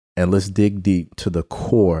and let's dig deep to the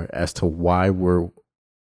core as to why we're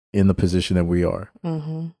in the position that we are.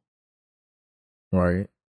 Mm-hmm. Right.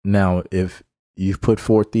 Now, if you've put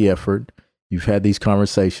forth the effort, you've had these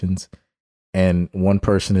conversations, and one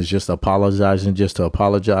person is just apologizing just to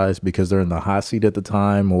apologize because they're in the hot seat at the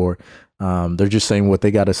time, or they're just saying what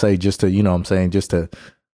they got to say just to, you know what I'm saying, just to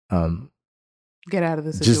get out of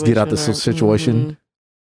the situation. Just get out the situation. Mm-hmm.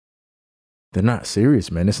 They're not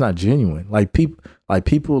serious, man. It's not genuine.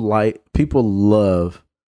 People love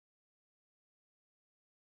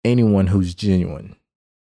anyone who's genuine.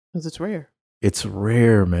 Because it's rare. It's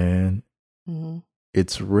rare, man. Mm-hmm.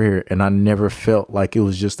 It's rare. And I never felt like it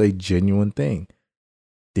was just a genuine thing.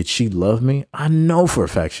 Did she love me? I know for a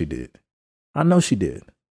fact she did. I know she did.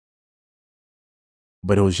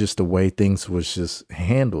 But it was just the way things was just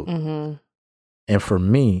handled. Mm-hmm. And for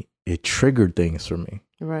me, it triggered things for me.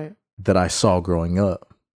 Right. That I saw growing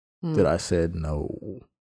up. That I said, no,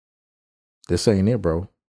 this ain't it, bro.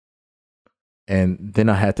 And then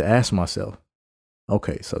I had to ask myself,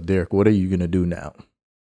 okay, so Derrick, what are you going to do now?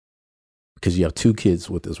 Because you have 2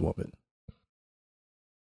 kids with this woman.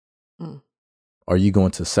 Are you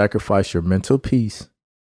going to sacrifice your mental peace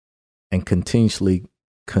and continuously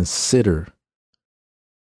consider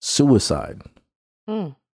suicide?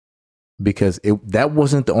 Because that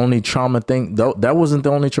wasn't the only trauma thing. That wasn't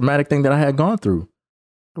the only traumatic thing that I had gone through.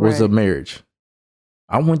 Was a marriage.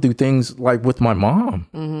 I went through things like with my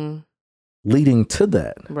mom, leading to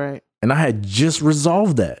that. Right. And I had just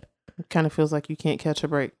resolved that. It kind of feels like you can't catch a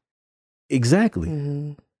break. Exactly.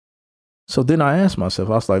 Mm-hmm. So then I asked myself,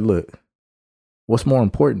 I was like, look, what's more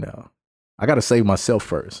important now? I got to save myself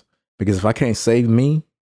first. Because if I can't save me,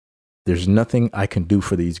 there's nothing I can do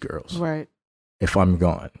for these girls. Right. If I'm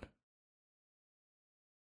gone.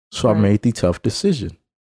 So I made the tough decision.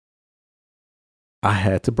 I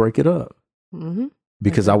had to break it up. Mm-hmm.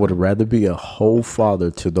 Because I would rather be a whole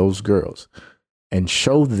father to those girls and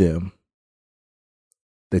show them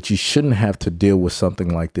that you shouldn't have to deal with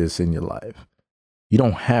something like this in your life. You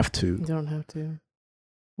don't have to. You don't have to.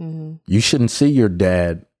 Mm-hmm. You shouldn't see your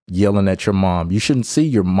dad yelling at your mom. You shouldn't see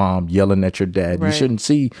your mom yelling at your dad. Right. You shouldn't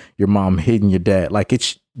see your mom hitting your dad. Like,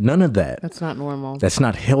 it's none of that. That's not normal. That's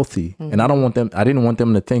not healthy. Mm-hmm. And I didn't want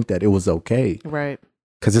them to think that it was okay. Right.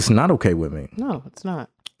 Because it's not okay with me. No, it's not.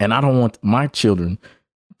 And I don't want my children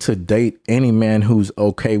to date any man who's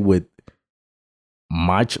okay with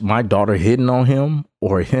my daughter hitting on him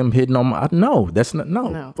or him hitting on my. No, that's not.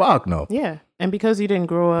 No. Fuck no. Yeah. And because you didn't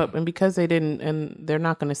grow up, and because they didn't, and they're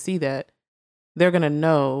not going to see that, they're going to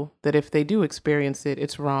know that if they do experience it,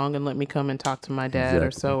 it's wrong, and let me come and talk to my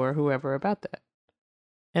dad or whoever about that.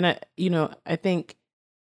 And I think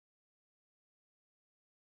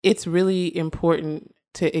it's really important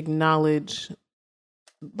to acknowledge,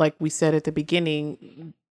 like we said at the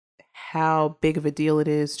beginning, how big of a deal it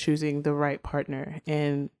is choosing the right partner.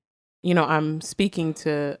 And, I'm speaking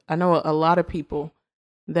to, I know a lot of people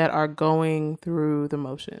that are going through the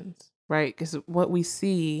motions, right? Because what we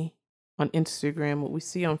see on Instagram, what we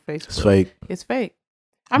see on Facebook, it's fake. It's fake.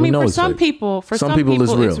 I mean, for some people,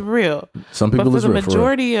 it's real. Some people, but it's for the real,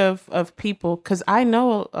 majority of people, because I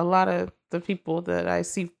know a lot of the people that I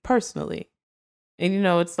see personally, and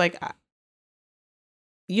it's like,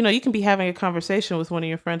 you can be having a conversation with one of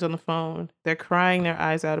your friends on the phone. They're crying their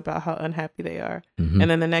eyes out about how unhappy they are, and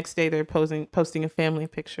then the next day they're posting a family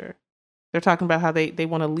picture. They're talking about how they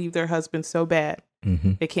want to leave their husband so bad.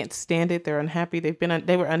 Mm-hmm. They can't stand it. They're unhappy.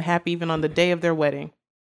 They were unhappy even on the day of their wedding.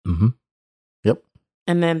 Mm-hmm. Yep.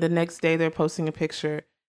 And then the next day they're posting a picture.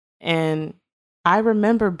 And I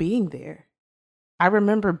remember being there. I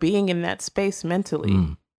remember being in that space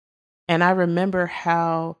mentally. And I remember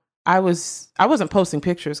how I wasn't posting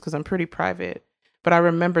pictures because I'm pretty private, but I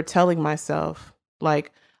remember telling myself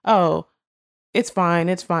like, oh, it's fine.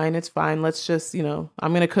 Let's just, I'm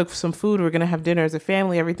going to cook some food. We're going to have dinner as a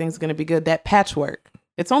family. Everything's going to be good. That patchwork,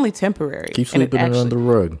 it's only temporary. Keep sweeping it under the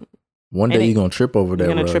rug. One day you're going to trip over that rug.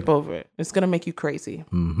 You're going to trip over it. It's going to make you crazy.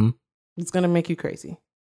 Mm-hmm. It's going to make you crazy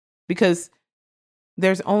because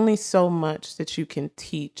there's only so much that you can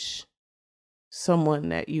teach someone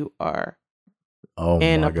that you are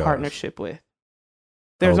in a partnership with.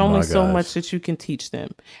 There's only so much that you can teach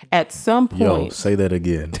them. At some point, yo, say that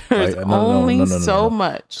again. There's only so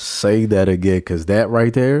much. Say that again, because that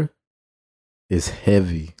right there is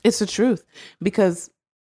heavy. It's the truth, because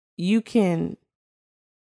they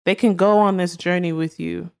can go on this journey with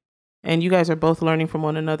you, and you guys are both learning from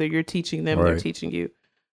one another. You're teaching them, they're teaching you.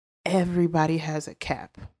 Everybody has a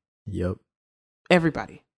cap. Yep.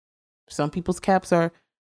 Everybody. Some people's caps are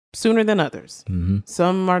sooner than others. Mm-hmm.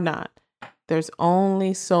 Some are not. There's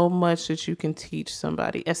only so much that you can teach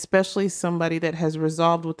somebody, especially somebody that has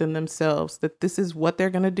resolved within themselves that this is what they're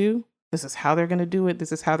going to do. This is how they're going to do it.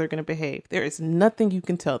 This is how they're going to behave. There is nothing you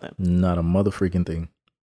can tell them. Not a motherfreaking thing.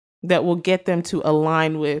 That will get them to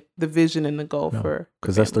align with the vision and the goal for.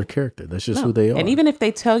 Because that's their character. That's just who they are. And even if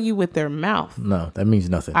they tell you with their mouth. No, that means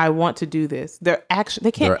nothing. I want to do this. Their action,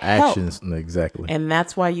 they can't help. Their actions, exactly. And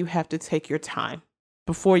that's why you have to take your time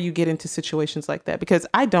before you get into situations like that. Because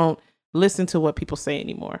I don't listen to what people say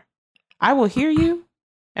anymore. I will hear you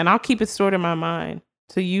and I'll keep it stored in my mind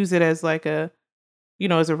to use it as like as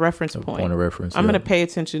a reference point. Point of reference. I'm going to pay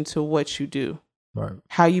attention to what you do, right?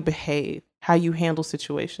 How you behave, how you handle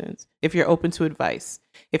situations. If you're open to advice,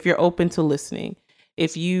 if you're open to listening,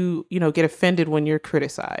 if you get offended when you're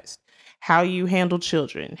criticized, how you handle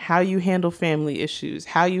children, how you handle family issues,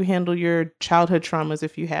 how you handle your childhood traumas,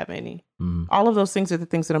 if you have any. All of those things are the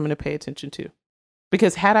things that I'm going to pay attention to.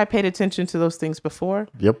 Because had I paid attention to those things before,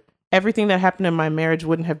 everything that happened in my marriage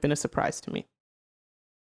wouldn't have been a surprise to me.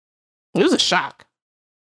 It was a shock.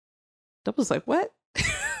 That was like, what?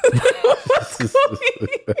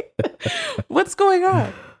 What's going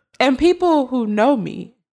on? And people who know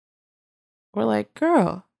me were like,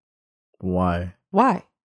 girl. Why?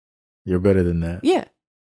 You're better than that. Yeah.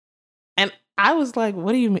 And I was like,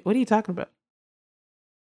 what are you talking about?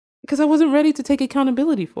 Because I wasn't ready to take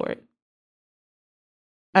accountability for it.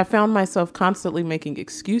 I found myself constantly making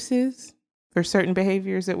excuses for certain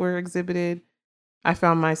behaviors that were exhibited. I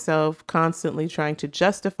found myself constantly trying to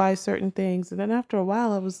justify certain things. And then after a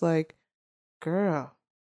while, I was like, girl,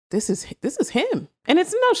 this is him. And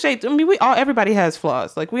it's no shade. I mean, everybody has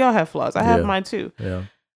flaws. Like, we all have flaws. I have mine too. Yeah.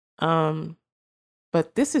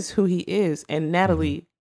 But this is who he is. And Natalie,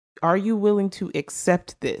 are you willing to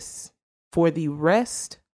accept this for the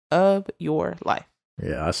rest of your life?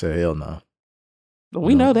 Yeah, I said, hell no.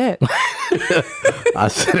 We know that. I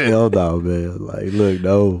said, hell no, man. Like, look,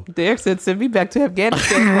 no. Derrick said, send me back to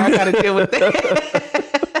Afghanistan where I got to deal with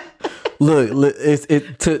that. Look,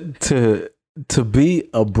 to be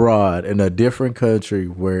abroad in a different country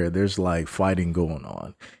where there's like fighting going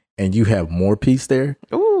on and you have more peace there.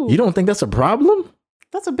 Ooh. You don't think that's a problem?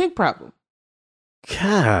 That's a big problem.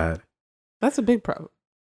 God. That's a big problem.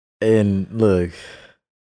 And look,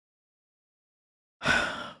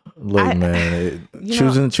 man,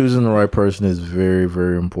 choosing the right person is very,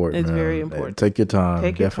 very important. It's very important. Take your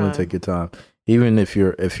time. Definitely take your time. Even if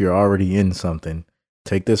you're already in something,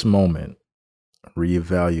 take this moment,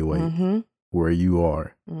 reevaluate where you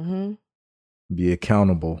are. Be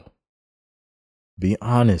accountable. Be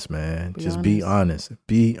honest, man. Be honest.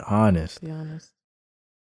 Be honest.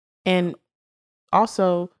 And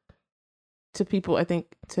also to people, I think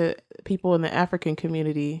to people in the African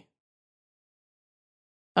community,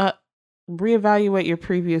 reevaluate your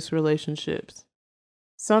previous relationships.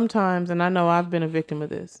 Sometimes, and I know I've been a victim of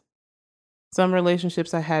this, some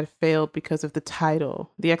relationships I had failed because of the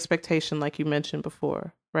title, the expectation, like you mentioned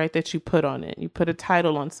before, right? That you put on it. You put a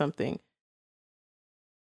title on something.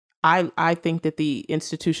 I think that the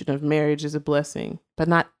institution of marriage is a blessing, but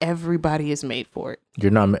not everybody is made for it.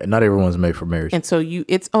 Not everyone's made for marriage. And so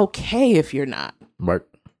it's okay if you're not. Right.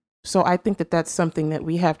 So I think that that's something that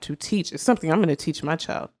we have to teach. It's something I'm going to teach my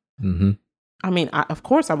child. I mean, of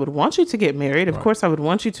course, I would want you to get married. Of course, I would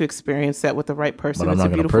want you to experience that with the right person. But I'm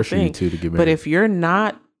not going to pressure you to get married. But if you're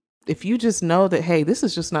not, if you just know that, hey, this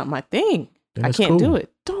is just not my thing, I can't do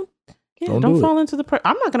it. Don't fall into the pressure.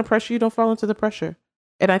 I'm not going to pressure you. Don't fall into the pressure.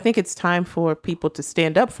 And I think it's time for people to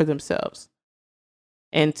stand up for themselves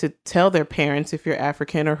and to tell their parents, if you're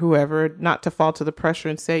African or whoever, not to fall to the pressure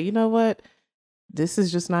and say, you know what? This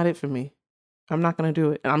is just not it for me. I'm not going to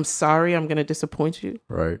do it. And I'm sorry, I'm going to disappoint you.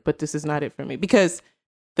 Right. But this is not it for me. Because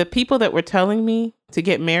the people that were telling me to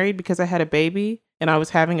get married because I had a baby and I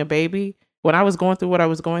was having a baby, when I was going through what I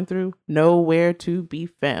was going through, nowhere to be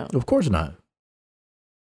found. Of course not.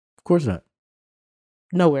 Of course not.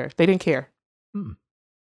 Nowhere. They didn't care.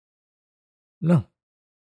 No.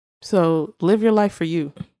 So live your life for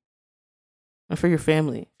you. and for your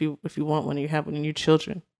family. If you want one, you have one in your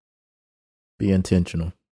children. Be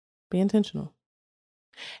intentional. Be intentional.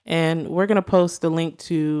 And we're going to post the link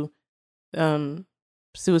to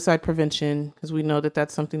suicide prevention, because we know that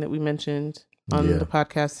that's something that we mentioned on the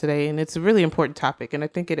podcast today. And it's a really important topic. And I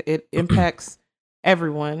think it impacts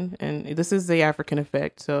everyone. And this is the African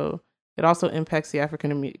effect. So it also impacts the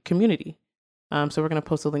African community. So we're going to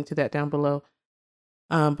post a link to that down below.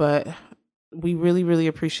 But we really, really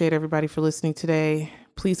appreciate everybody for listening today.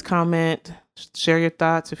 Please comment, share your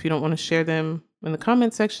thoughts. If you don't want to share them in the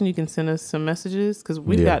comment section, you can send us some messages, because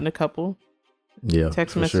we've gotten a couple.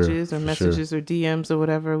 Text messages or messages or DMs or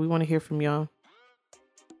whatever. We want to hear from y'all.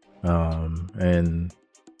 And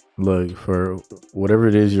look, for whatever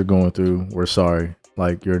it is you're going through, we're sorry.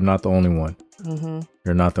 Like, you're not the only one.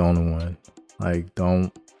 You're not the only one. Like,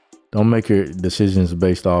 don't make your decisions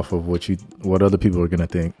based off of what other people are gonna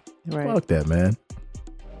think. Right. Fuck that, man.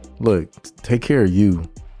 Look, take care of you.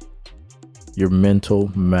 Your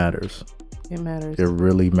mental matters. It matters. It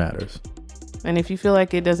really matters. And if you feel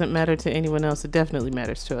like it doesn't matter to anyone else, it definitely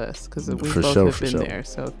matters to us, because we both have been there.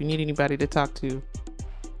 So if you need anybody to talk to,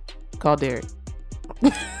 call Derrick.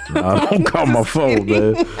 Nah, don't call my phone,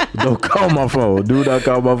 man. Don't call my phone. Do not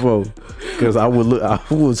call my phone, because I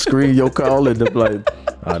would screen your call and be like,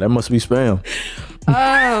 that must be spam.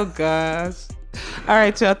 Oh gosh. All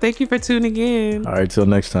right, y'all. Thank you for tuning in. All right, till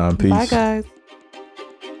next time. Peace. Bye, guys.